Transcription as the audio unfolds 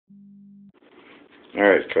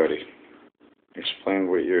Alright, Kodey. Explain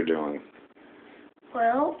what you're doing.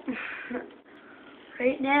 Well,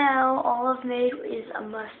 right now, all I've made is a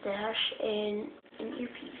mustache and an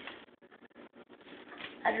earpiece.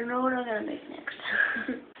 I don't know what I'm gonna make next.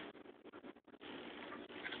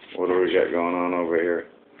 What do we got going on over here?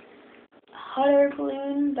 Hot air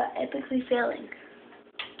balloon, but epically failing.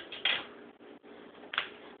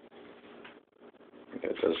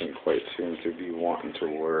 That doesn't quite seem to be wanting to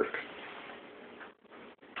work.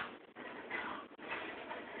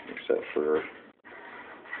 Except for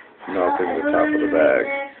melting the top of the bag.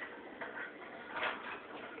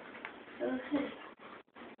 Okay.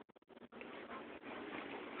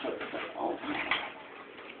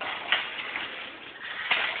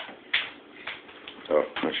 So,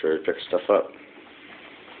 make sure you pick stuff up.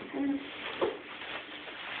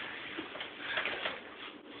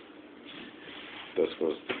 This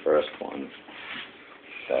was the first one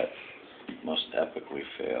that most epically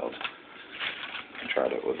failed. I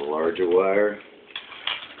tried it with a larger wire,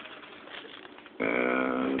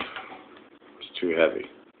 and it was too heavy.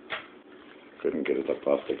 Couldn't get it up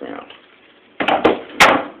off the ground.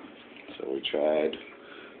 So we tried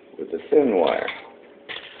with a thin wire.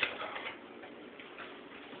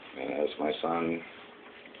 And as my son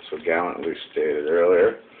so gallantly stated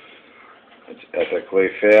earlier, it's epically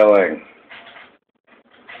failing.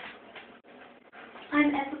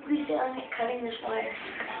 I'm epically failing at cutting this wire.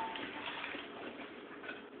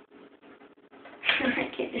 I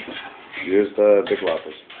can't do it. Use the big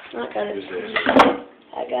loppers. I got it. Use this.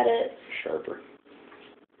 I got it. Sharper.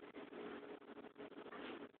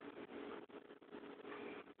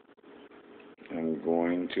 I'm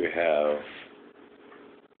going to have,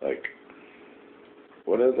 like,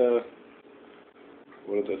 what are the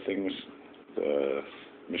things the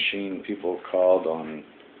machine people called on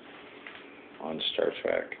Star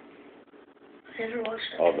Trek? I never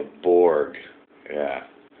watched that. Oh, the Borg. Yeah.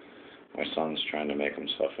 My son's trying to make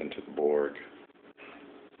himself into the Borg.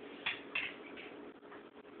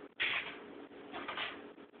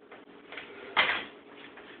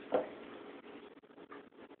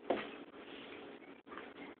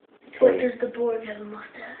 What does the Borg have a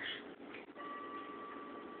mustache?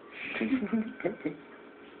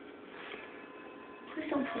 Please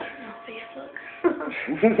don't put it on Facebook.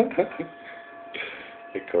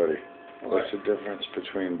 Hey, Kodey, what's the difference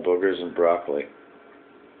between boogers and broccoli?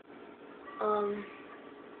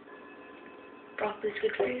 Broccoli's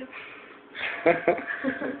good for you. I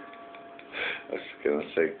was going to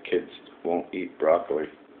say kids won't eat broccoli.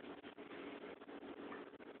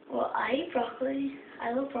 Well, I eat broccoli.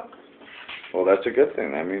 I love broccoli. Well, that's a good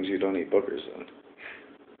thing. That means you don't eat boogers then.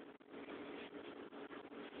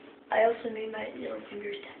 I also made my little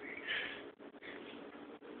finger stabber.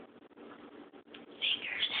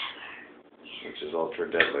 Finger stabber. Yes. Which is ultra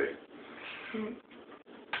deadly. Hmm.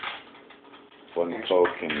 One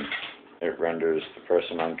poke and it renders the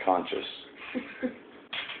person unconscious.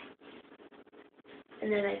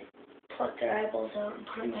 And then I pluck their eyeballs out and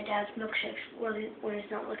put in my dad's milkshakes when he's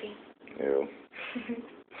not looking. Ew.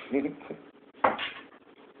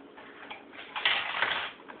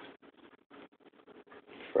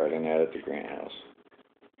 Friday night at the Grant House.